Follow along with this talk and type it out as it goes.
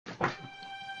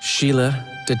Sheila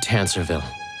de Tanserville.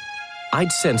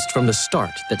 I'd sensed from the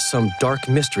start that some dark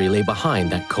mystery lay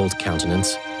behind that cold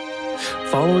countenance.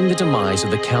 Following the demise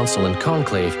of the Council and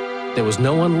Conclave, there was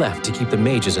no one left to keep the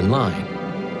mages in line.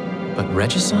 But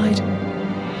regicide?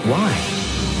 Why?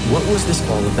 What was this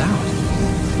all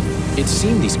about? It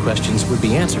seemed these questions would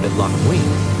be answered at Loch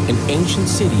Muin, an ancient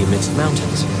city amidst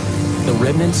mountains, the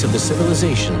remnants of the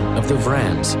civilization of the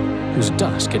Vrans, whose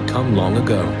dusk had come long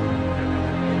ago.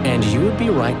 And you would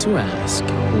be right to ask,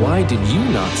 why did you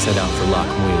not set out for Loch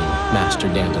Muin, Master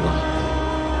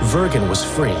Dandelion? Vergen was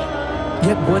free,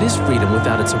 yet what is freedom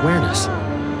without its awareness?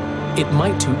 It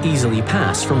might too easily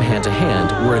pass from hand to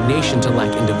hand were a nation to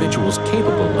lack individuals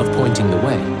capable of pointing the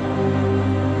way.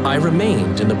 I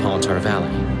remained in the Paltar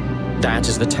Valley. That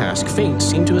is the task fate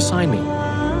seemed to assign me,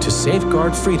 to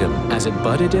safeguard freedom as it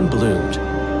budded and bloomed.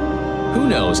 Who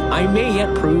knows, I may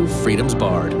yet prove freedom's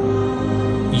bard.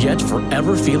 Yet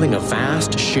forever feeling a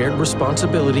vast, shared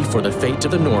responsibility for the fate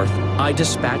of the North, I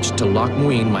dispatched to Loch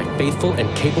Muin my faithful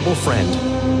and capable friend,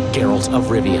 Geralt of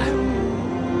Rivia.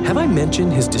 Have I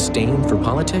mentioned his disdain for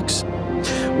politics?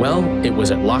 Well, it was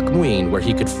at Loch Muin where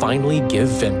he could finally give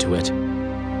vent to it.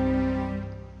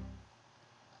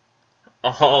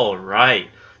 All right.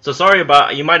 So sorry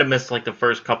about, you might have missed like the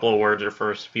first couple of words or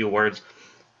first few words.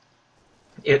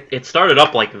 It started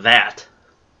up like that.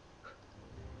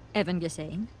 Even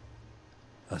gezien?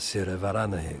 Asire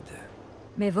varanheid.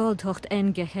 Me voltocht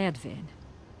en gehedvin.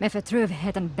 Me vertruv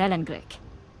het een bellengrek.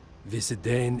 Visse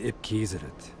dein ip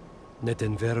kiezeret. Net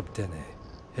een verb tenne.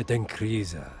 Het een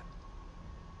kriza.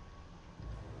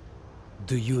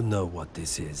 Do you know what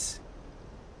this is?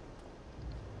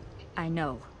 I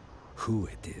know. Who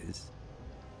it is?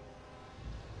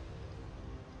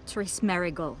 Triss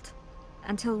Marigold.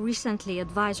 Until recently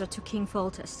advisor to King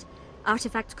Foltest.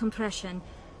 Artifact compression.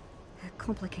 A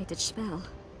complicated spell.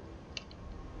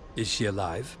 Is she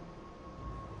alive?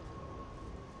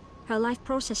 Her life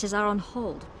processes are on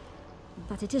hold,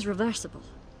 but it is reversible.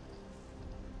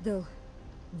 Though,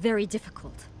 very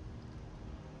difficult.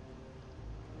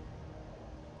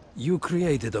 You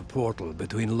created a portal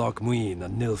between Loch Muin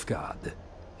and Nilfgaard.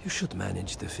 You should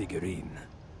manage the figurine.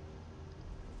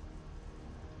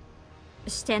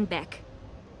 Stand back.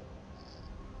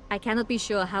 I cannot be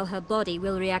sure how her body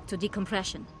will react to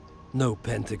decompression. No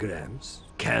pentagrams,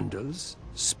 candles,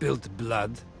 spilt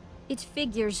blood. It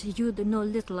figures you do know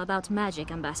little about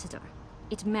magic, Ambassador.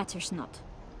 It matters not.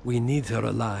 We need her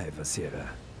alive, Asira.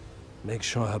 Make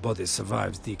sure her body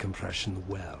survives decompression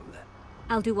well.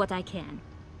 I'll do what I can.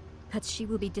 But she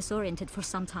will be disoriented for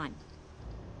some time.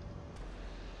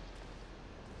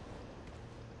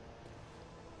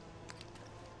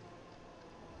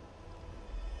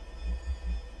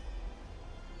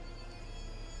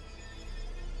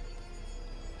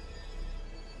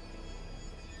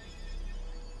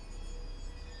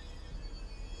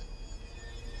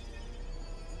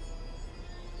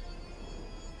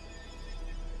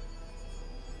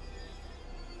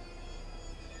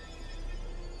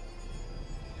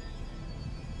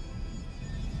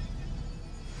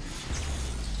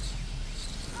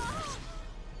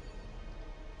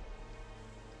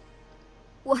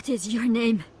 What is your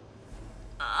name?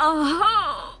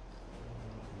 Oh!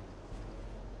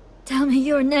 Tell me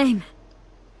your name.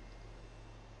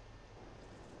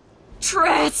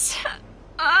 Triss!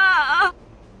 Ah!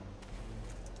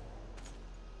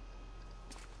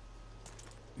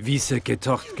 Visse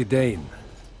getocht gedein.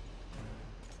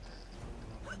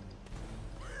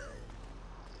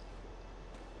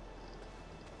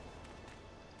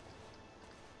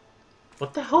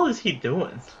 What the hell is he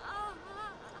doing?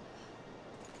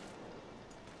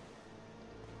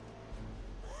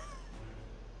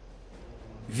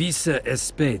 Visse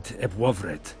espeit eb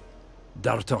wovret.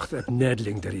 Dartocht eb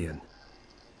nedling derien.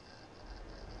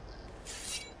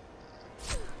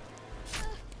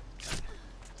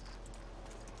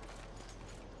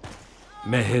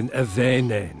 Mehen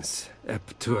eveneens eb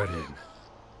turin.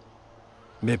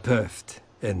 Me puft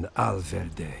en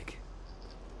alverdeg.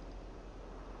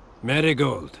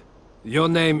 Marigold. Your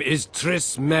name is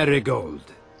Triss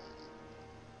Marigold.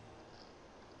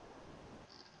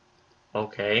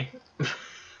 Okay.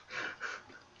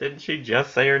 Didn't she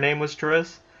just say her name was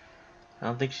Triss? I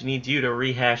don't think she needs you to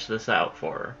rehash this out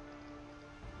for her.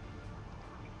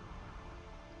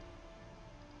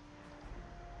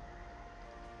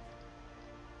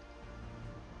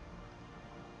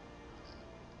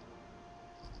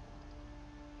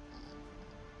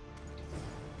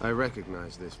 I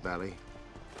recognize this valley.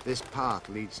 This path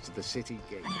leads to the city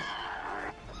gate.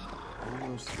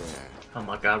 Almost there. Oh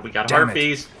my god, we got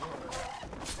harpies.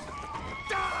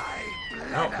 Die,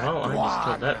 Oh, well, I just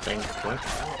killed that thing quick.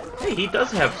 Hey, he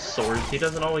does have swords. He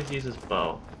doesn't always use his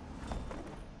bow.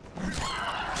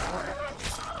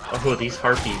 Oh, these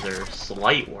harpies are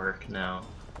slight work now.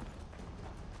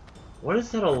 What is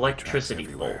that electricity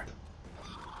bolt?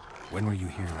 When were you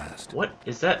here last? What?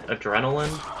 Is that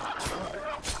adrenaline?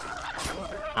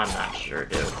 I'm not sure,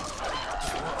 dude.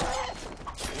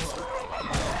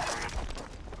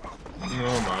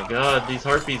 Oh my god, these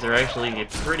harpies are actually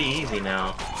pretty easy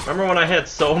now. Remember when I had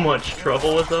so much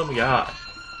trouble with them? God.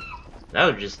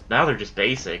 Now they're just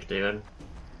basic, dude.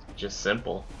 Just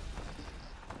simple.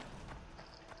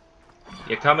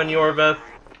 You coming, Yorveth?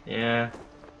 Yeah.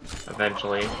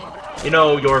 Eventually. You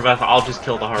know, Yorveth, I'll just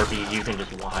kill the harpies, you can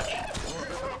just watch.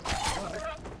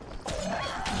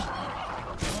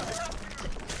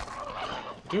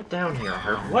 Get down here,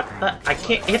 Harp. What the? I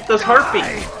can't hit this harpy!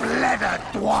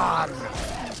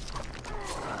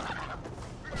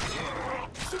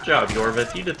 Good job,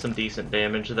 Yorvith. You did some decent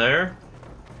damage there.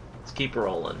 Let's keep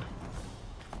rolling.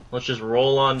 Let's just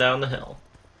roll on down the hill.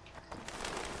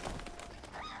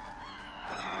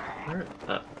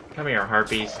 Come here,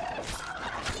 harpies.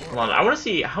 Hold on, I want to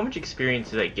see how much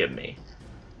experience do they give me.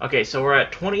 Okay, so we're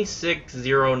at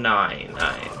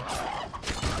 26,099.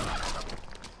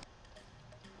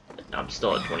 I'm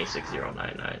still at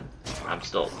 26,099. I'm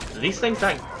still... Do these things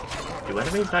not... Do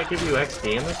enemies not give you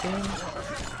XP in this game?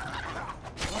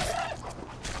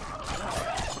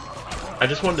 I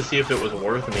just wanted to see if it was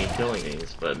worth me killing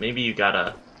these, but maybe you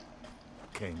gotta...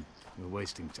 King, you're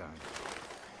wasting time.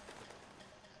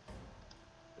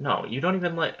 No, you don't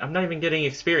even let... I'm not even getting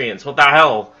experience. What the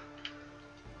hell?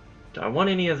 Do I want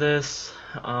any of this?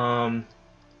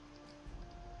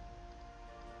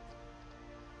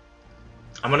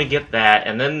 I'm gonna get that,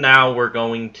 and then now we're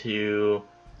going to...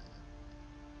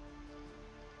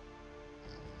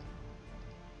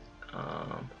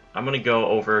 I'm gonna go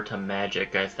over to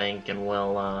magic, I think, and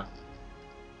we'll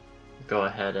go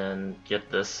ahead and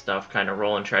get this stuff kind of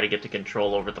rolling, try to get to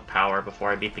control over the power before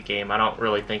I beat the game. I don't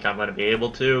really think I'm gonna be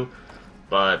able to,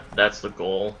 but that's the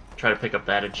goal. Try to pick up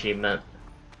that achievement.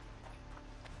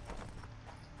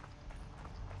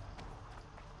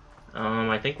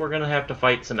 I think we're gonna have to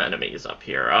fight some enemies up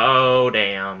here. Oh,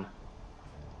 damn.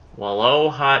 Well, oh,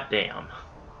 hot damn.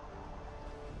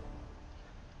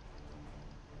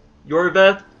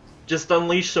 Yorveth, just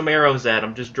unleash some arrows at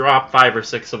them. Just drop 5 or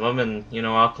 6 of them, and, you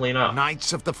know, I'll clean up.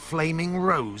 Knights of the Flaming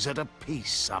Rose at a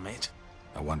peace summit.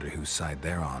 I wonder whose side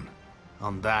they're on.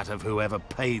 On that of whoever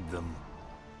paid them.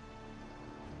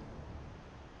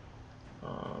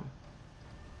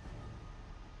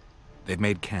 They've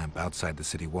made camp outside the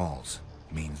city walls.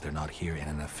 Means they're not here in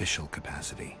an official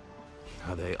capacity.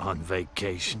 Are they on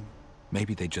vacation?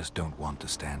 Maybe they just don't want to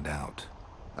stand out.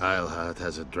 Eilhart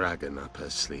has a dragon up her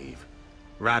sleeve.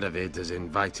 Radovid has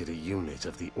invited a unit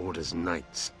of the Order's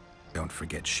knights. Don't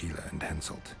forget Sheila and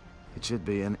Henselt. It should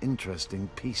be an interesting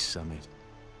peace summit.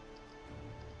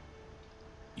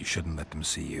 You shouldn't let them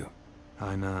see you.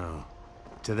 I know.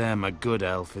 To them, a good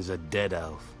elf is a dead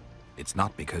elf. It's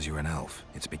not because you're an elf.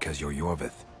 It's because you're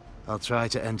Yorvith. I'll try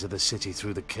to enter the city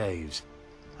through the caves.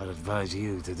 I'd advise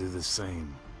you to do the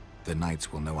same. The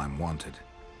knights will know I'm wanted.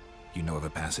 You know of a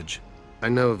passage? I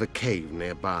know of a cave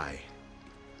nearby.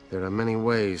 There are many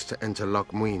ways to enter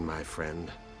Loch Muin, my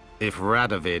friend. If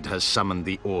Radovid has summoned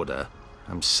the Order,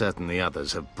 I'm certain the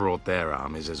others have brought their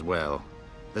armies as well.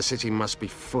 The city must be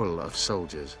full of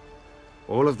soldiers.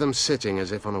 All of them sitting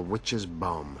as if on a witch's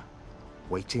bomb,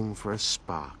 waiting for a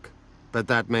spark. But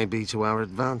that may be to our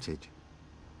advantage.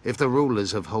 If the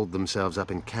rulers have holed themselves up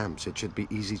in camps, it should be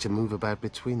easy to move about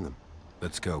between them.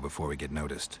 Let's go before we get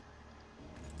noticed.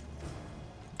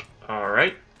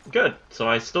 Alright, good. So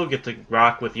I still get to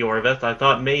rock with Yorvith. I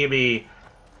thought maybe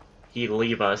he'd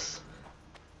leave us,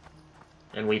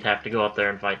 and we'd have to go up there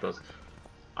and fight those.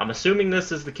 I'm assuming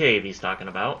this is the cave he's talking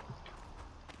about.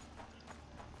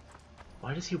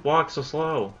 Why does he walk so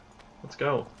slow? Let's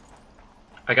go.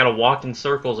 I gotta walk in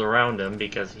circles around him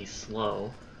because he's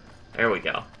slow. There we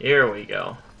go. Here we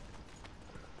go.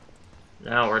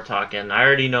 Now we're talking. I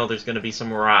already know there's gonna be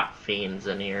some rot fiends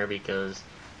in here because...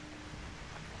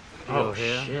 Oh,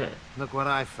 shit. Look what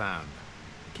I found.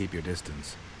 Keep your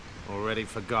distance. Already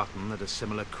forgotten that a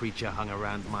similar creature hung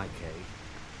around my cave.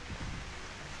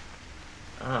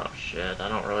 Oh, shit. I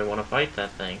don't really want to fight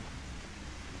that thing.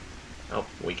 Oh,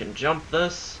 we can jump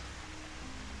this.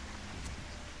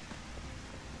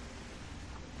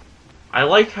 I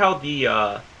like how the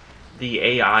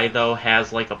AI, though,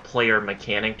 has, like, a player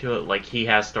mechanic to it. Like, he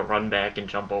has to run back and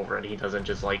jump over it. He doesn't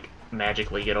just, like,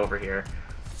 magically get over here.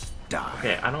 Die.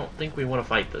 Okay, I don't think we want to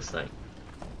fight this thing.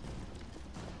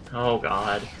 Oh,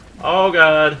 God. Oh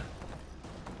god.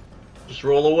 Just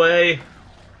roll away.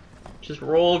 Just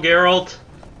roll, Geralt.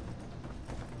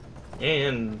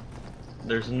 And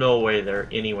there's no way they're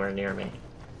anywhere near me.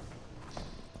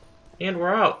 And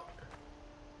we're out.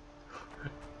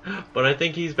 But I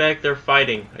think he's back there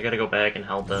fighting. I gotta go back and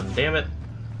help him. Damn it.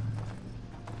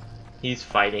 He's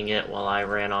fighting it while I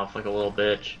ran off like a little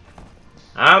bitch.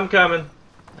 I'm coming.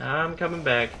 I'm coming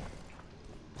back.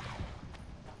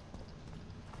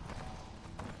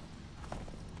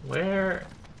 Where?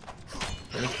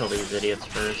 Let me kill these idiots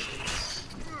first.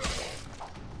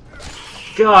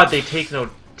 God, they take no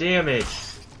damage.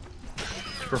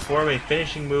 Perform a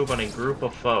finishing move on a group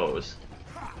of foes.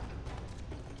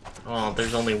 Oh,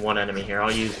 there's only one enemy here.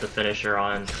 I'll use the finisher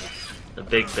on the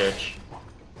big bitch.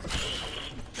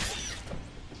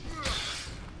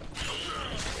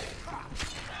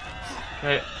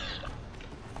 Okay.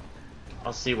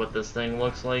 I'll see what this thing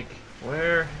looks like.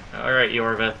 Where? Alright,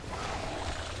 Yorvith.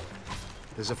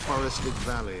 There's a forested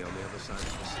valley on the other side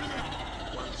of the city.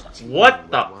 Once teeming What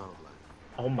with the? wildlife.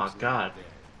 Oh my god.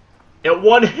 It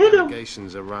one-hit him!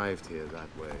 Delegations arrived here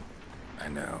that way. I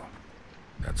know.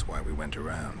 That's why we went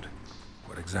around.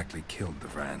 What exactly killed the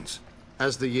Vrans?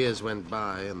 As the years went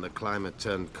by and the climate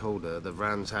turned colder, the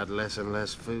Vrans had less and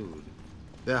less food.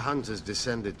 Their hunters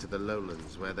descended to the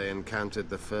lowlands, where they encountered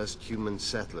the first human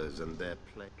settlers and their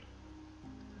plague.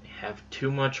 They have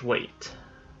too much weight.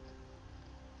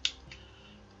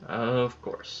 Of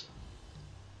course.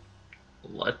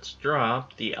 Let's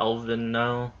drop the Elven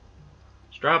now.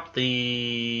 Let's drop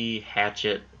the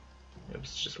hatchet. It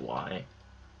was just why.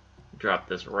 Drop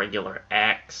this regular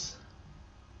axe.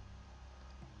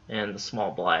 And the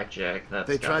small blackjack.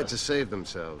 They tried to save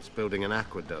themselves, building an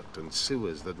aqueduct and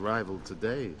sewers that rivaled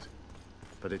today's.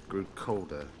 But it grew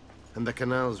colder, and the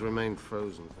canals remained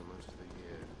frozen for most of the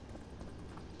year.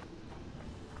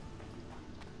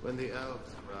 When the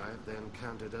elves arrived, they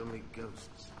encountered only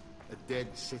ghosts, a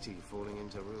dead city falling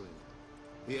into ruin.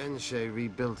 The Enshe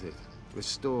rebuilt it,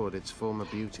 restored its former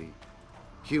beauty.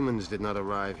 Humans did not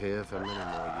arrive here for many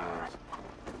more years.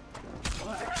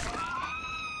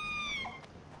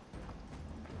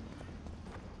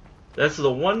 That's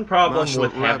the one problem Marshal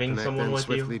with having Rapnek someone then with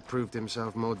swiftly you. proved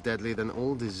himself more deadly than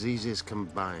all diseases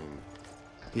combined.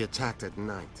 He attacked at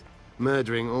night,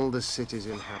 murdering all the city's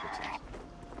inhabitants.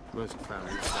 Most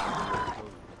families died in their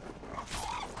homes.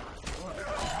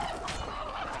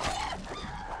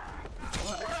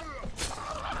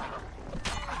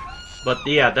 But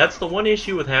yeah, that's the one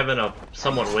issue with having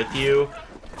someone with you,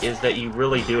 is that you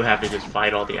really do have to just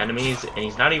fight all the enemies, and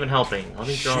he's not even helping. Let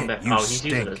me throw him back. Oh, he's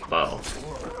using his bow.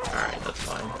 Alright, that's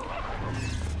fine.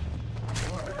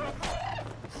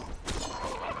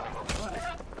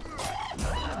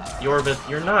 Yorvith,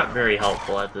 you're not very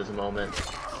helpful at this moment.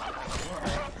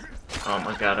 Oh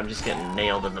my god, I'm just getting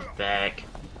nailed in the back.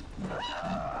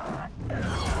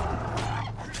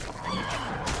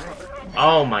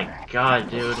 Oh my god,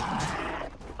 dude.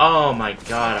 Oh my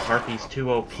god, Harpy's too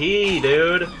OP,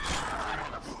 dude.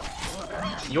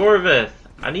 Yorvith,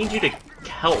 I need you to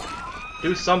help.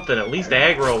 Do something, at least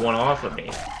aggro one off of me.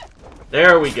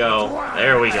 There we go.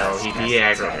 There we go. He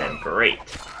de-aggroed one. Great.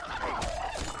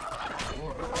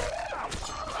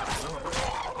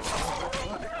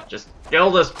 Just kill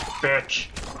this bitch.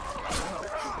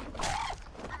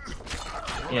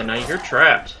 Yeah, now you're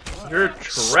trapped. You're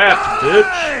trapped,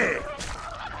 bitch.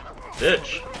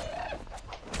 Bitch.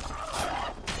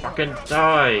 Fucking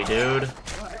die, dude.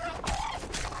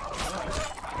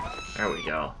 There we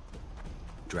go.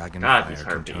 Dragonfire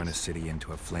can turn a city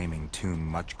into a flaming tomb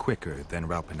much quicker than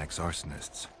Ralpanek's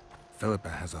arsonists. Philippa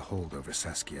has a hold over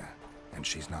Saskia, and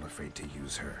she's not afraid to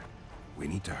use her. We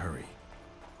need to hurry.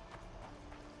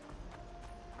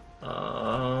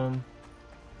 I'm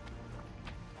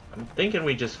thinking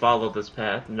we just follow this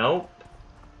path. Nope.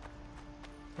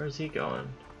 Where's he going?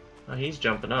 Oh, he's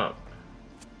jumping up.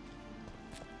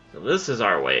 So this is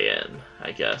our way in,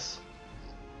 I guess.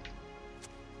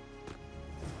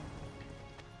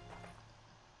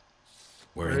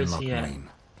 Where is he at?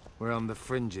 We're on the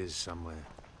fringes somewhere.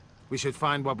 We should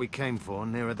find what we came for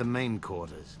nearer the main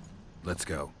quarters. Let's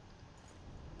go.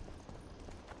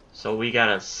 So we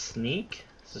gotta sneak?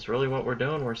 Is this really what we're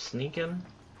doing? We're sneaking?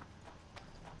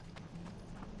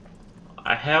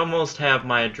 I almost have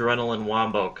my Adrenaline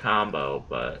Wombo combo,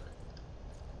 but...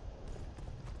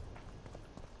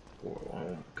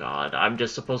 Oh god, I'm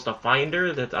just supposed to find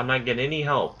her? That I'm not getting any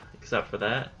help, except for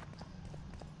that.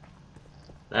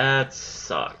 That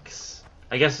sucks.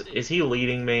 I guess, is he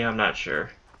leading me? I'm not sure.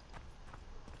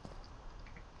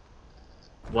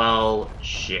 Well,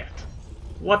 shit.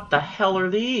 What the hell are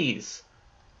these?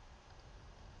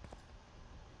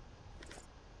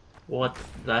 What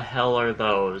the hell are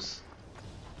those?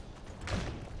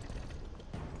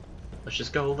 Let's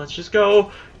just go, let's just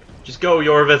go! Just go,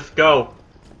 Yorvith, go!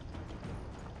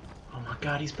 Oh my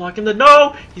god, he's blocking the—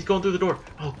 No! He's going through the door.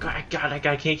 Oh god,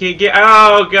 I can't get—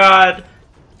 Oh god!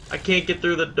 I can't get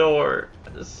through the door.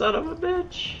 Son of a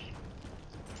bitch.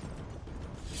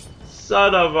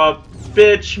 Son of a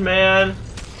bitch, man.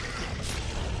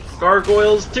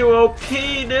 Gargoyle's too OP,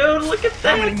 dude. Look at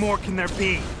that. How many more can there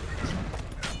be?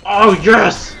 Oh,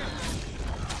 yes!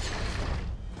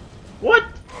 What?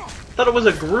 Thought it was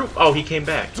a group. Oh, he came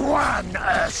back.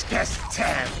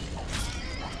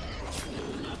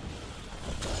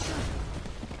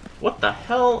 What the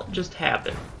hell just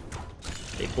happened?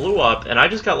 They blew up, and I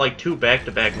just got like 2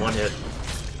 back-to-back one-hit.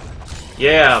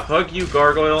 Yeah, fuck you,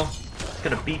 Gargoyle. It's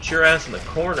gonna beat your ass in the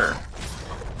corner.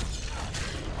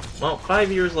 Well,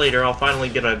 5 years later, I'll finally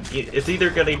get a— It's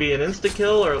either gonna be an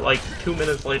insta-kill, or like 2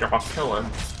 minutes later, I'll kill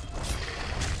him.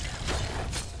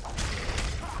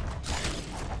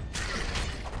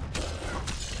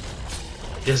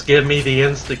 Just give me the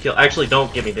insta-kill. Actually,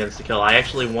 don't give me the insta-kill. I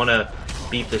actually want to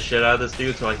beat the shit out of this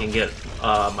dude so I can get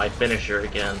my finisher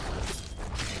again.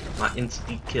 My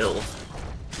insta-kill.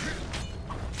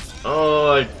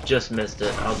 Oh, I just missed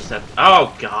it. I'll just have to—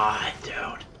 Oh, God,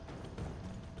 dude.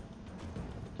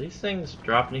 These things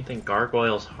drop anything?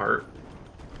 Gargoyle's heart.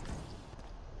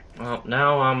 Well,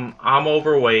 now I'm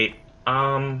overweight.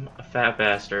 I'm a fat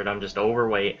bastard. I'm just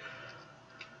overweight.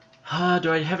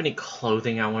 Do I have any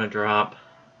clothing I want to drop?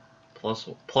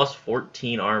 Plus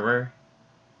 14 armor.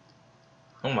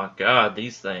 Oh my god,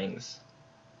 these things.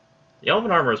 The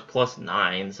elven armor is plus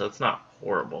 9, so it's not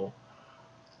horrible.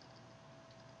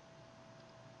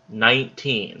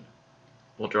 19.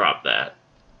 We'll drop that.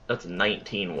 That's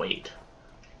 19 weight.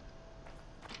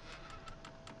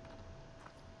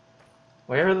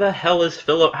 Where the hell is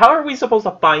Philip? How are we supposed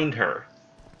to find her?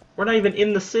 We're not even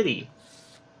in the city.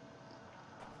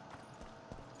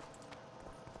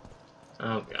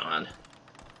 Oh god.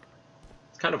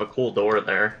 It's kind of a cool door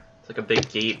there. It's like a big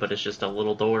gate, but it's just a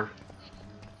little door.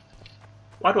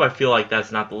 Why do I feel like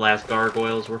that's not the last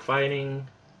gargoyles we're fighting?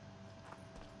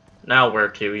 Now where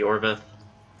to, Yorvith?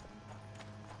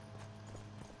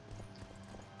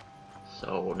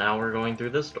 So now we're going through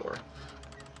this door.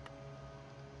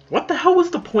 What the hell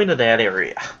was the point of that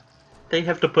area? They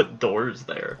have to put doors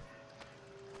there.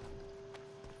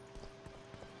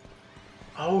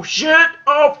 Oh shit!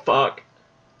 Oh fuck!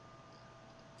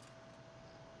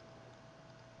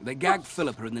 They gagged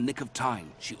Philippa in the nick of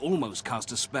time. She almost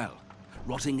cast a spell.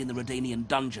 Rotting in the Redanian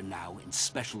dungeon now in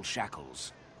special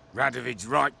shackles. Radovid's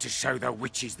right to show the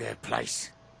witches their place.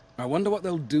 I wonder what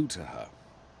they'll do to her.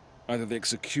 Either the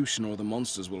executioner or the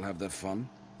monsters will have their fun.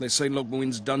 They say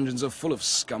Logmuin's dungeons are full of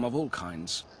scum of all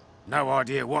kinds. No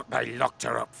idea what they locked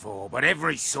her up for, but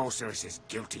every sorceress is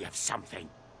guilty of something.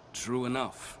 True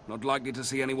enough. Not likely to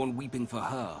see anyone weeping for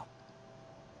her.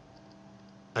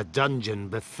 A dungeon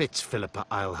befits Philippa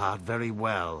Eilhart very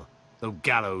well, though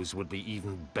gallows would be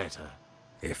even better.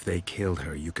 If they killed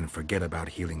her, you can forget about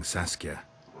healing Saskia.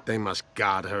 They must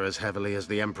guard her as heavily as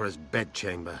the Emperor's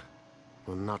bedchamber.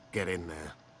 We'll not get in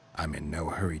there. I'm in no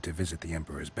hurry to visit the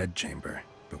Emperor's bedchamber,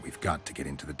 but we've got to get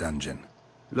into the dungeon.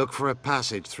 Look for a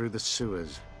passage through the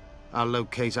sewers. I'll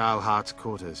locate Eilhart's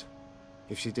quarters.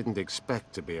 If she didn't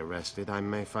expect to be arrested, I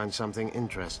may find something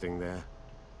interesting there.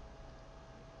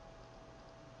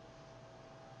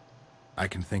 I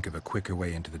can think of a quicker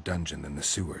way into the dungeon than the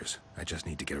sewers. I just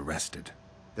need to get arrested.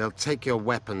 They'll take your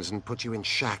weapons and put you in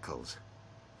shackles.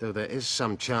 Though there is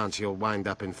some chance you'll wind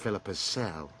up in Philippa's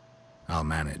cell. I'll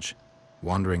manage.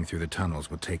 Wandering through the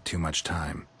tunnels would take too much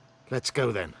time. Let's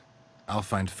go then. I'll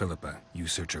find Philippa. You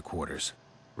search her quarters.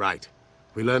 Right.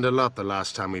 We learned a lot the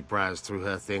last time we browsed through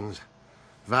her things.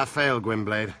 Va fail,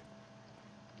 Gwynblade.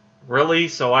 Really?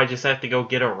 So I just have to go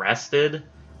get arrested?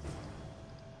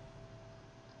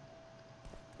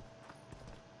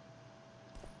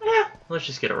 Yeah, let's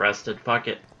just get arrested. Fuck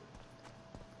it.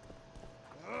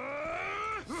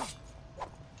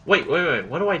 Wait.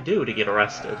 What do I do to get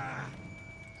arrested?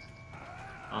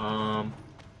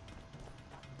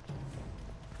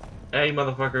 Hey,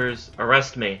 motherfuckers,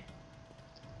 arrest me.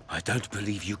 I don't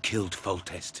believe you killed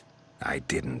Foltest. I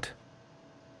didn't.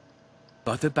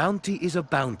 But a bounty is a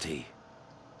bounty.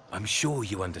 I'm sure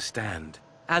you understand.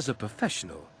 As a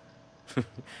professional.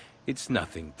 It's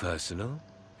nothing personal.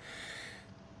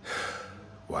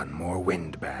 One more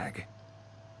windbag.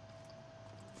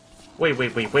 Wait!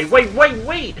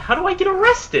 How do I get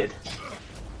arrested?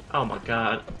 Oh my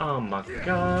god. Oh my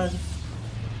god.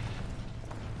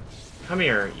 Come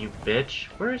here, you bitch.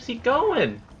 Where is he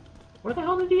going? Where the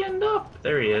hell did he end up?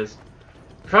 There he is.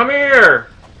 Come here!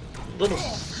 Little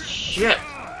shit.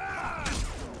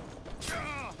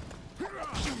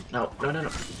 No, no, no, no.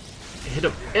 Hit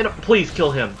him. Hit him. Please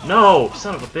kill him. No!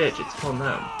 Son of a bitch. It's killing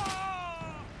them.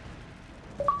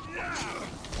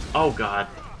 Oh god.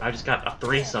 I just got a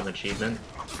threesome achievement.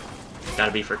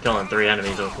 Gotta be for killing 3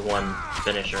 enemies with 1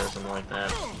 finisher or something like that.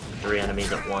 3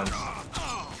 enemies at once.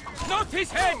 Not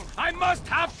his head! I must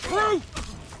have proof!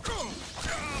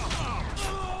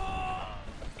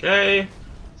 Okay.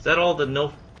 Is that all the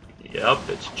no? Yep,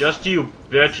 it's just you,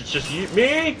 bitch. It's just you.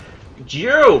 Me? It's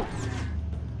you!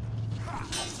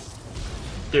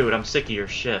 Dude, I'm sick of your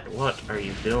shit. What are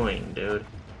you doing, dude?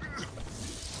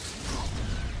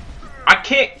 I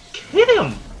can't hit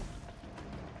him!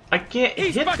 I can't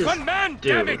hit this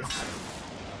dude.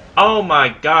 Oh my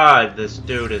god, this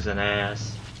dude is an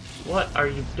ass. What are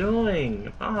you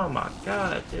doing? Oh my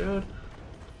god, dude.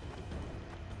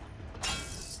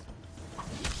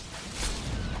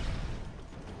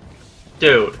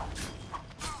 Dude.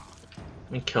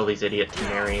 Let me kill these idiot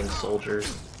Temerian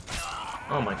soldiers.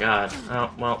 Oh my god.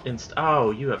 Oh, well,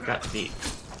 oh, you have got to be...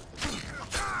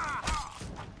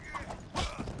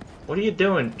 What are you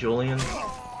doing, Julian?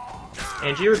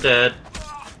 And you're dead.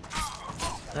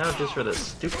 Now just for this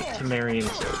stupid Temerian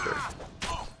soldier.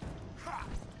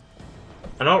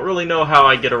 I don't really know how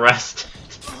I get arrested.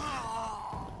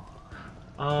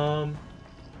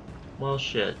 Well,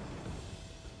 shit.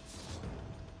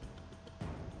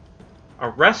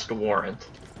 Arrest warrant.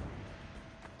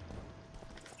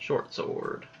 Short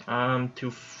sword. I'm too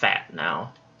fat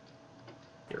now.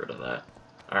 Get rid of that.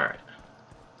 Alright.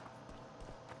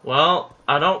 Well,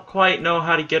 I don't quite know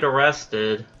how to get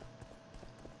arrested.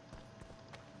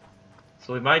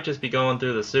 So we might just be going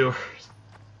through the sewers.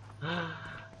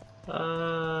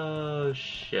 Oh,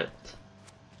 shit.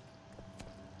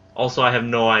 Also, I have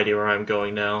no idea where I'm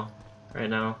going now. Right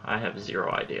now, I have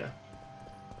 0 idea.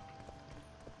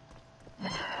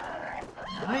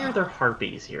 Why are there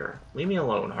harpies here? Leave me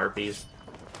alone, harpies.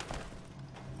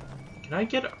 Can I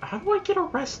get... How do I get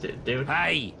arrested, dude?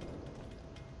 Hey!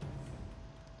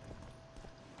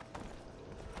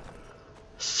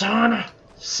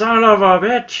 Son of a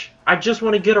bitch! I just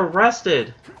want to get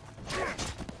arrested!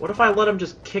 What if I let him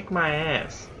just kick my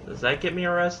ass? Does that get me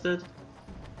arrested?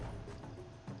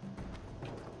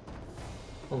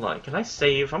 Hold on, can I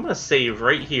save? I'm gonna save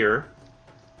right here.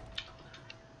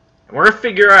 And we're gonna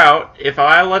figure out if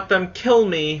I let them kill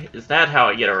me, is that how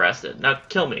I get arrested? Now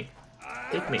kill me.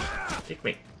 Take me. Take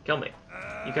me. Kill me.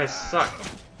 You guys suck.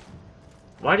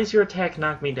 Why does your attack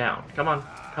knock me down? Come on.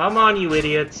 Come on, you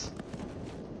idiots.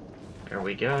 There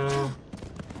we go.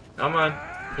 Come on.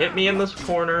 Hit me in this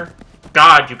corner.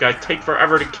 God, you guys take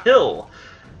forever to kill.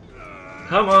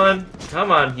 Come on. Come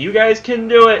on. You guys can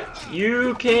do it.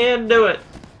 You can do it.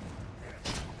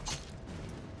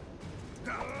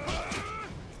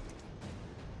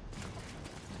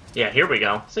 Yeah, here we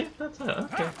go. See? That's it.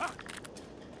 Okay.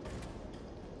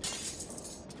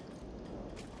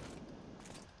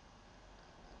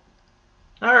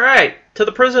 Alright, to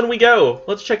the prison we go.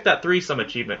 Let's check that threesome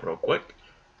achievement real quick.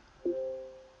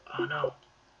 Oh no.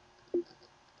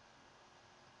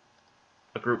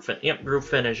 A group group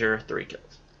finisher, 3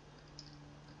 kills.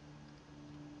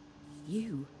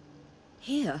 You?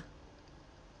 Here?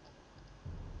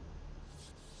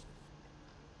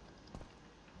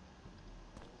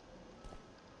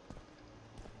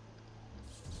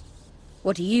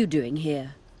 What are you doing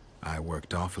here? I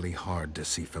worked awfully hard to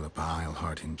see Philippa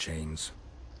Eilhart in chains.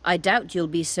 I doubt you'll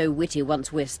be so witty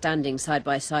once we're standing side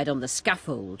by side on the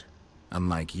scaffold.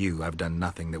 Unlike you, I've done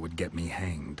nothing that would get me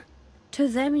hanged. To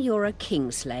them, you're a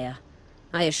kingslayer.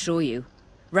 I assure you,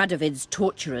 Radovid's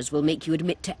torturers will make you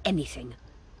admit to anything.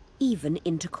 Even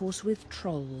intercourse with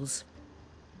trolls.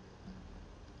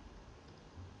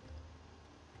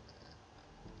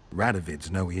 Radovid's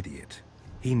no idiot.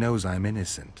 He knows I'm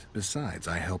innocent. Besides,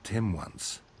 I helped him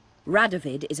once.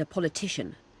 Radovid is a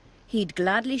politician. He'd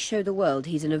gladly show the world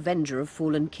he's an avenger of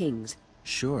fallen kings.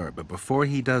 Sure, but before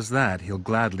he does that, he'll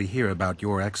gladly hear about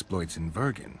your exploits in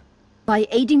Vergen. By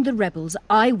aiding the rebels,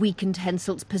 I weakened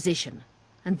Henselt's position,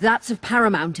 and that's of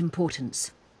paramount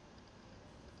importance.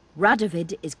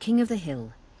 Radovid is king of the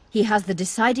hill. He has the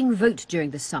deciding vote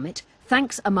during the summit,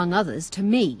 thanks, among others, to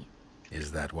me.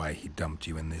 Is that why he dumped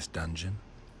you in this dungeon?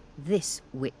 This,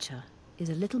 Witcher, is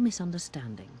a little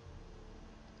misunderstanding.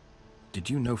 Did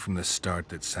you know from the start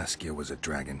that Saskia was a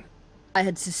dragon? I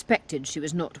had suspected she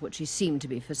was not what she seemed to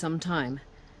be for some time,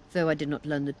 though I did not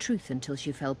learn the truth until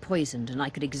she fell poisoned and I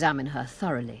could examine her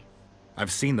thoroughly.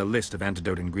 I've seen the list of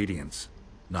antidote ingredients.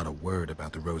 Not a word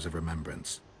about the Rose of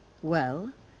Remembrance.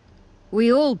 Well,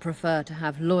 we all prefer to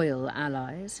have loyal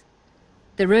allies.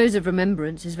 The Rose of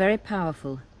Remembrance is very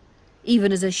powerful.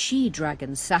 Even as a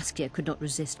she-dragon, Saskia could not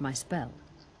resist my spell.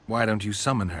 Why don't you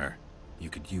summon her?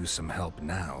 You could use some help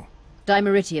now.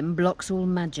 Dimeritium blocks all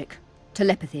magic,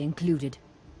 telepathy included.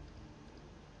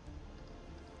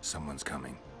 Someone's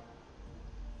coming.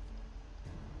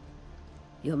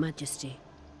 Your Majesty.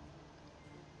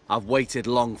 I've waited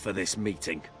long for this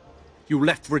meeting. You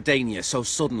left Redania so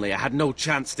suddenly I had no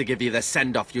chance to give you the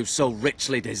send-off you so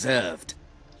richly deserved.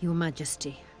 Your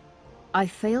Majesty, I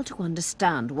fail to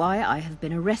understand why I have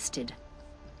been arrested.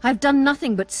 I've done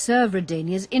nothing but serve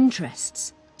Redania's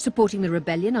interests, supporting the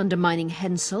rebellion, undermining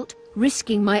Henselt,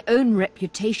 risking my own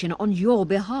reputation on your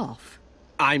behalf.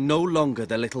 I'm no longer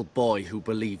the little boy who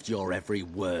believed your every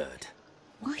word.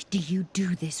 Why do you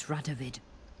do this, Radovid?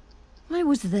 I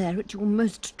was there at your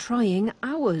most trying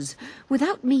hours.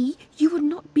 Without me, you would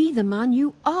not be the man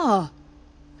you are.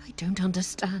 I don't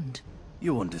understand.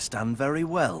 You understand very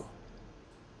well.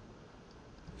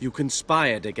 You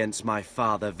conspired against my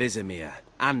father Vizimir,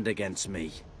 and against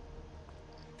me.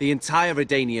 The entire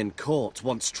Redanian court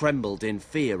once trembled in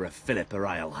fear of Philippa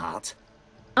Eilhart.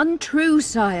 Untrue,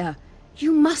 sire.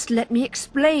 You must let me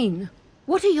explain.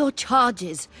 What are your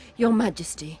charges, your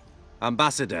Majesty?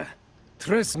 Ambassador.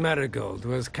 Triss Marigold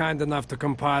was kind enough to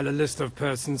compile a list of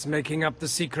persons making up the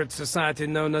secret society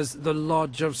known as the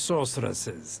Lodge of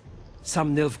Sorceresses.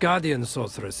 Some Nilfgaardian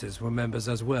sorceresses were members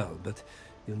as well, but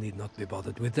you need not be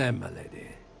bothered with them, my lady.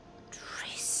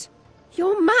 Triss,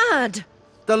 you're mad!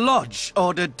 The Lodge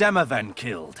ordered Demaven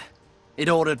killed. It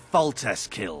ordered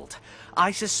Foltest killed. I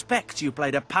suspect you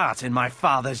played a part in my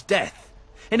father's death.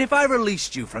 And if I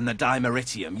released you from the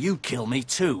Dimeritium, you'd kill me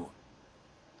too.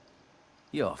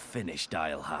 You're finished,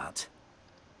 Eilhart.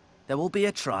 There will be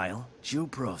a trial, due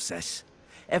process,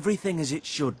 everything as it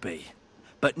should be.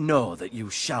 But know that you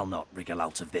shall not wriggle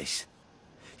out of this.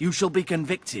 You shall be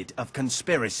convicted of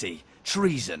conspiracy,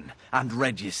 treason, and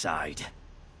regicide.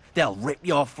 They'll rip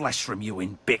your flesh from you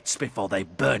in bits before they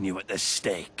burn you at the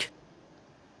stake.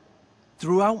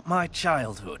 Throughout my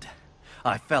childhood,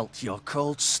 I felt your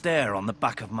cold stare on the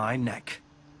back of my neck.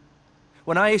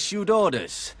 When I issued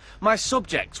orders, my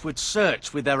subjects would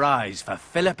search with their eyes for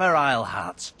Philippa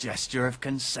Eilhart's gesture of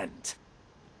consent.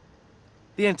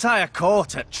 The entire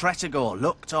court at Tretogor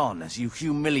looked on as you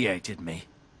humiliated me.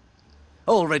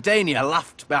 All Redania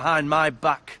laughed behind my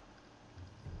back.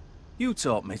 You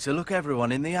taught me to look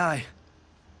everyone in the eye.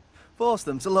 Forced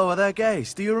them to lower their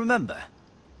gaze, do you remember?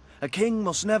 A king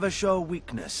must never show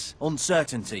weakness,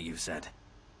 uncertainty, you said.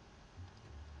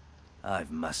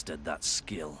 I've mastered that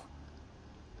skill.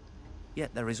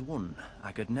 Yet there is one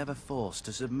I could never force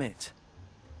to submit.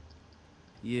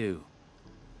 You.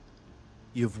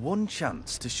 You've one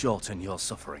chance to shorten your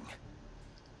suffering.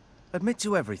 Admit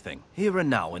to everything, here and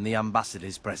now in the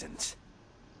Ambassador's presence.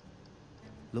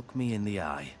 Look me in the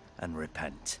eye and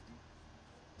repent.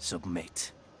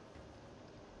 Submit.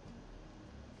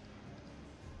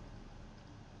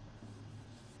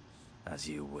 As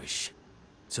you wish.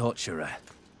 Torturer,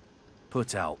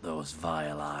 put out those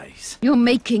vile eyes. You're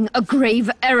making a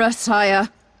grave error, sire.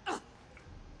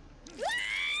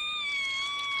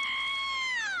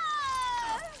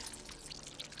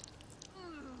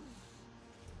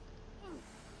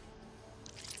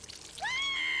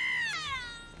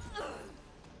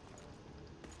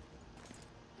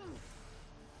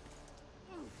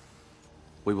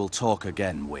 We will talk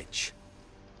again, witch.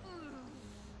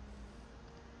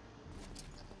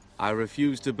 I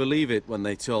refused to believe it when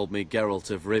they told me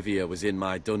Geralt of Rivia was in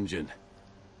my dungeon.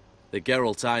 The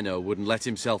Geralt I know wouldn't let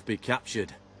himself be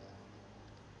captured.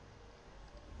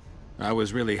 I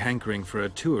was really hankering for a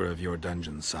tour of your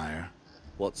dungeon, sire.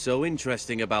 What's so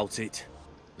interesting about it?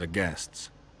 The guests.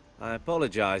 I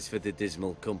apologize for the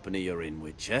dismal company you're in,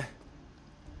 Witcher.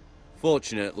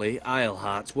 Fortunately,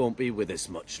 Eilhart won't be with us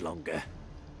much longer.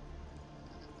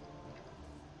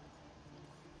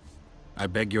 I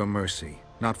beg your mercy,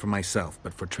 not for myself,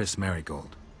 but for Triss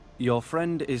Marigold. Your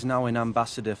friend is now in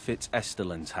Ambassador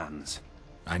Fitz-Esterlin's hands.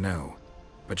 I know,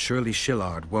 but surely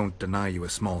Shillard won't deny you a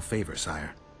small favor,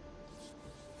 sire.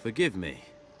 Forgive me,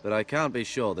 but I can't be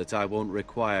sure that I won't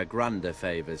require grander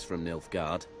favors from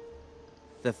Nilfgaard.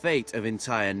 The fate of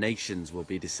entire nations will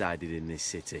be decided in this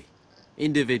city.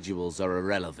 Individuals are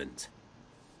irrelevant.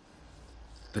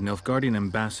 The Nilfgaardian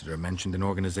ambassador mentioned an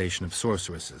organization of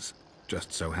sorceresses.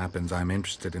 Just so happens I'm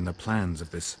interested in the plans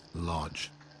of this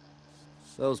lodge.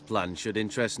 Those plans should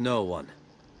interest no one,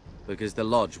 because the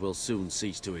lodge will soon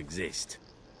cease to exist.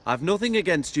 I've nothing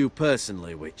against you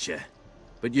personally, Witcher,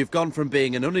 but you've gone from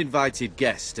being an uninvited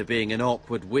guest to being an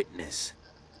awkward witness.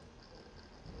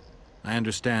 I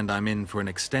understand I'm in for an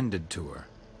extended tour.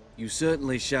 You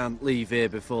certainly shan't leave here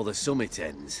before the summit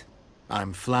ends.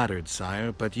 I'm flattered,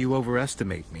 sire, but you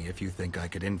overestimate me if you think I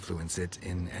could influence it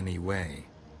in any way.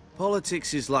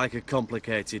 Politics is like a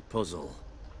complicated puzzle.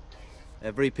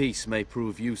 Every piece may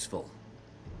prove useful,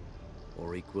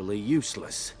 or equally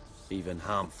useless, even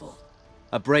harmful.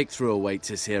 A breakthrough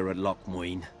awaits us here at Loch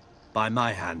Muin, by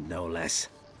my hand no less.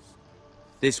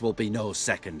 This will be no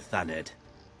second Thaned.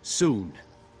 Soon,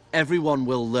 everyone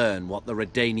will learn what the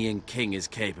Redanian king is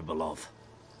capable of.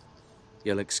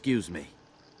 You'll excuse me,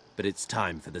 but it's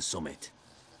time for the summit.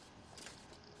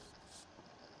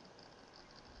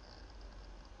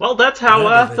 Well, that's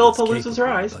how Philippa loses her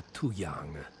eyes. But too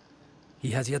young. He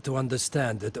has yet to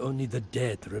understand that only the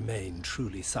dead remain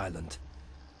truly silent.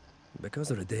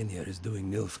 Because Redania is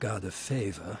doing Nilfgaard a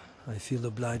favor, I feel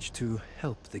obliged to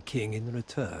help the king in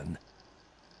return.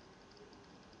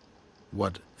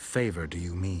 What favor do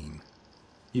you mean?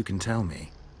 You can tell me.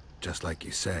 Just like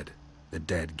you said, the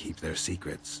dead keep their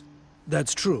secrets.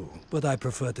 That's true, but I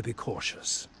prefer to be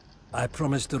cautious. I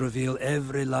promise to reveal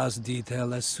every last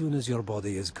detail as soon as your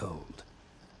body is cold.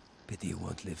 Pity you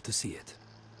won't live to see it.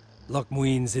 Loch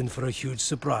Muin's in for a huge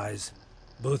surprise.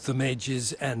 Both the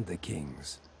mages and the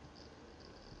kings.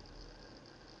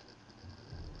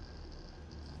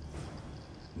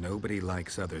 Nobody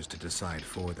likes others to decide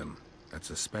for them. That's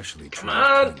especially true. Come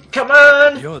on! Come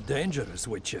on! You're dangerous,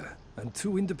 Witcher, and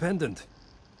too independent.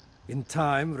 In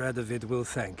time, Radovid will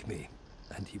thank me,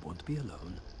 and he won't be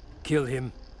alone. Kill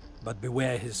him, but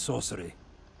beware his sorcery.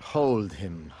 Hold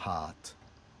him, Heart.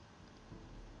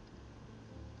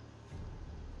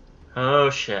 Oh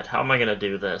shit, how am I gonna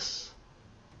do this?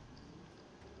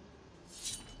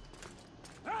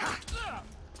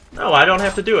 No, I don't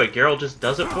have to do it. Geralt just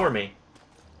does it for me.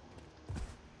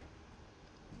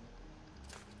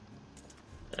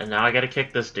 And now I gotta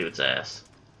kick this dude's ass.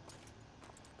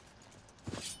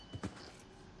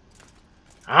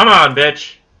 Come on,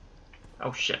 bitch!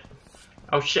 Oh shit.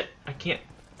 Oh shit, I can't.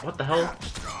 What the hell?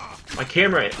 My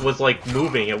camera was like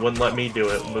moving, it wouldn't let me do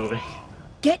it moving.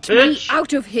 Get Bitch. me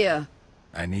out of here!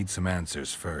 I need some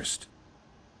answers first.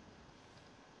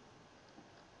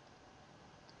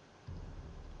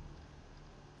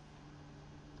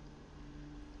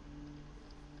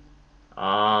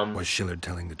 Was Shillard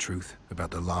telling the truth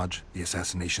about the Lodge, the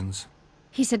assassinations?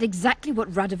 He said exactly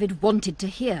what Radovid wanted to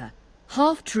hear.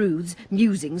 Half-truths,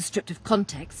 musings stripped of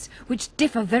context, which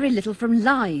differ very little from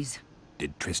lies.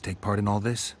 Did Triss take part in all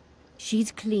this?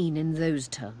 She's clean in those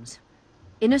terms.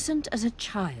 Innocent as a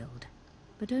child,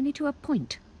 but only to a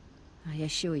point. I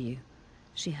assure you,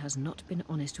 she has not been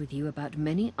honest with you about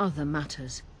many other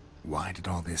matters. Why did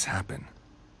all this happen?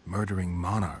 Murdering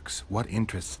monarchs, what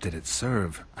interests did it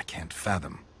serve? I can't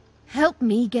fathom. Help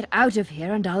me get out of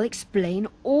here and I'll explain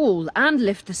all and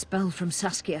lift the spell from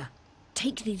Saskia.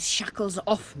 Take these shackles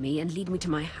off me and lead me to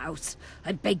my house.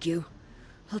 I beg you.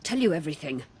 I'll tell you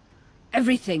everything.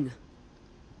 Everything.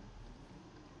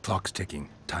 Clock's ticking.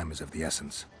 Time is of the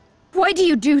essence. Why do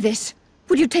you do this?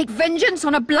 Would you take vengeance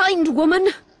on a blind woman?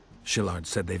 Shillard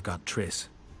said they've got Triss.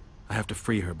 I have to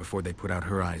free her before they put out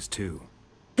her eyes too.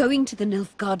 Going to the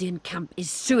Nilfgaardian camp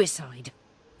is suicide.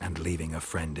 And leaving a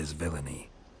friend is villainy.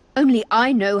 Only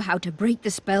I know how to break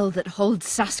the spell that holds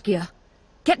Saskia.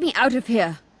 Get me out of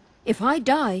here. If I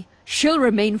die, she'll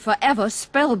remain forever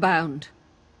spellbound.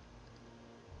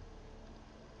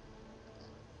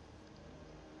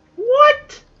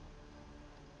 What?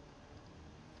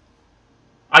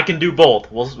 I can do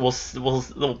both.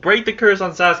 We'll break the curse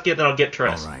on Saskia, then I'll get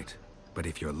Triss. All right, but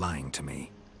if you're lying to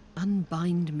me...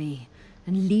 Unbind me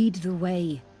and lead the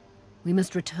way. We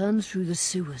must return through the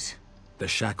sewers. The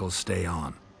shackles stay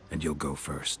on, and you'll go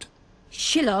first.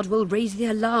 Shillard will raise the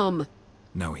alarm.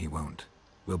 No, he won't.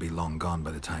 We'll be long gone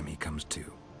by the time he comes to.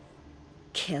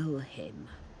 Kill him.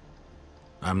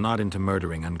 I'm not into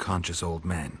murdering unconscious old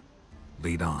men.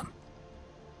 Lead on.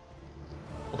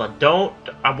 Hold on, don't.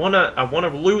 I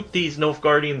wanna loot these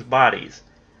Nilfgaardians' bodies.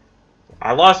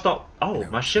 I lost all. Oh,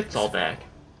 my shit's all back.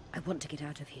 I want to get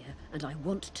out of here, and I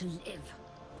want to live.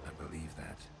 I believe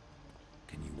that.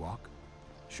 Can you walk?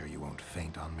 Sure you won't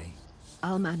faint on me?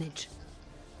 I'll manage.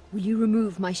 Will you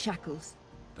remove my shackles?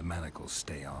 The manacles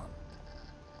stay on.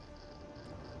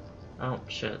 Oh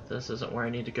shit, this isn't where I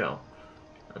need to go.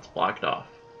 That's blocked off.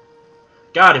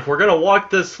 God, if we're gonna walk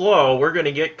this slow, we're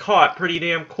gonna get caught pretty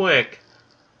damn quick.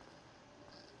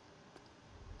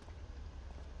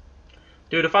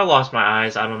 Dude, if I lost my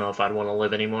eyes, I don't know if I'd want to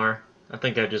live anymore. I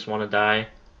think I'd just want to die.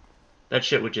 That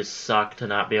shit would just suck to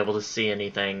not be able to see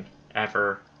anything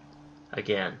ever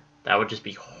again. That would just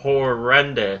be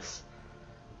horrendous.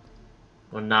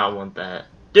 Would not want that.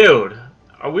 Dude,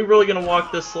 are we really gonna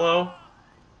walk this slow?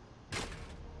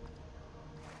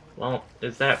 Well,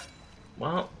 is that...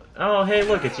 Well... Oh, hey,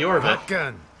 look, it's Yorvik.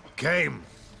 Shotgun came.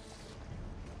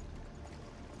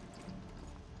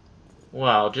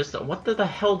 Well, just... What the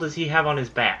hell does he have on his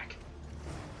back?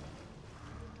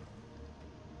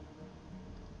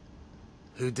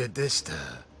 Who did this to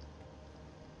her?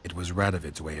 It was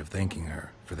Radovid's way of thanking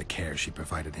her for the care she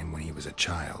provided him when he was a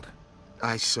child.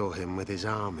 I saw him with his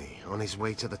army on his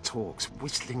way to the talks,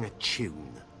 whistling a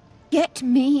tune. Get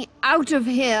me out of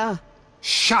here!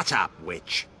 Shut up,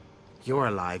 witch! You're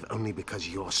alive only because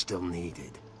you're still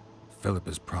needed.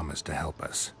 Philippa's promised to help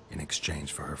us in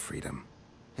exchange for her freedom.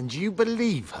 And you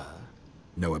believe her?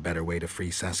 Know a better way to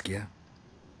free Saskia?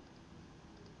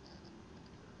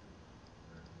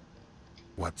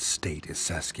 What state is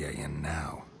Saskia in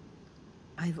now?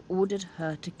 I've ordered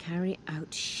her to carry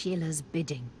out Sheila's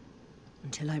bidding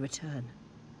until I return.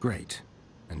 Great.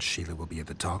 And Sheila will be at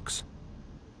the talks?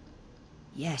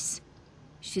 Yes.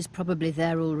 She's probably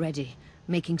there already,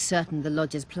 making certain the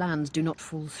Lodge's plans do not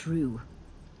fall through.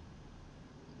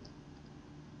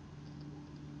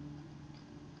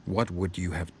 What would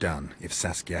you have done if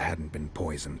Saskia hadn't been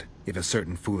poisoned? If a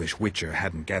certain foolish witcher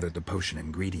hadn't gathered the potion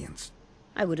ingredients?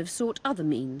 I would have sought other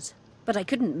means, but I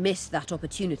couldn't miss that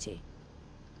opportunity.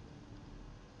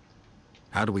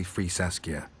 How do we free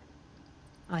Saskia?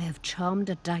 I have charmed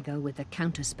a dagger with a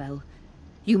counterspell.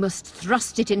 You must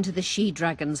thrust it into the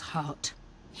she-dragon's heart.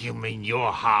 You mean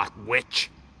your heart, witch?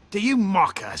 Do you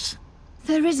mock us?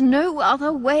 There is no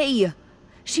other way.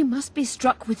 She must be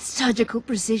struck with surgical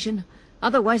precision,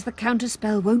 otherwise the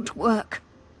counterspell won't work.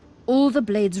 All the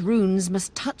blade's runes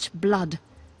must touch blood,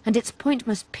 and its point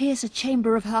must pierce a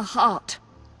chamber of her heart.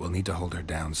 We'll need to hold her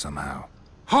down somehow.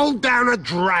 Hold down a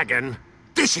dragon?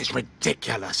 This is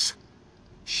ridiculous.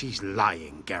 She's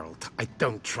lying, Geralt. I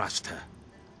don't trust her.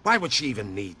 Why would she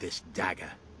even need this dagger?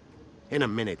 In a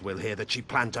minute we'll hear that she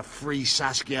planned to free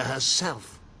Saskia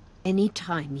herself. Any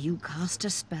time you cast a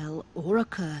spell or a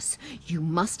curse, you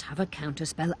must have a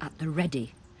counterspell at the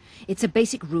ready. It's a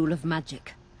basic rule of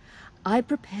magic. I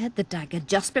prepared the dagger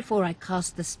just before I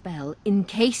cast the spell, in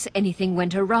case anything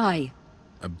went awry.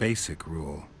 A basic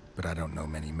rule, but I don't know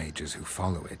many mages who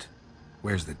follow it.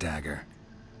 Where's the dagger?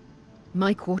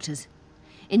 My quarters.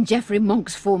 In Geoffrey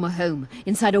Monk's former home,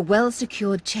 inside a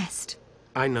well-secured chest.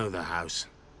 I know the house.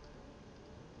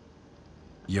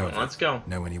 Yorvik, let's go.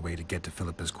 Know any way to get to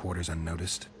Philippa's quarters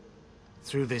unnoticed?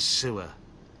 Through this sewer.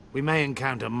 We may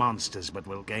encounter monsters, but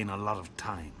we'll gain a lot of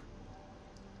time.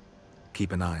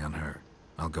 Keep an eye on her.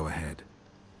 I'll go ahead.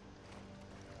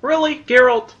 Really,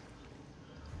 Geralt?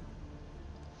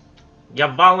 You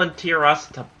volunteer us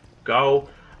to go?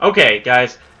 Okay,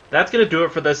 guys. That's gonna do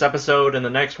it for this episode. In the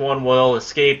next one, we'll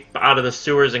escape out of the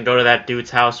sewers and go to that dude's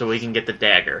house so we can get the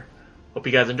dagger. Hope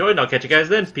you guys enjoyed, and I'll catch you guys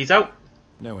then. Peace out.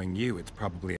 Knowing you, it's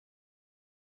probably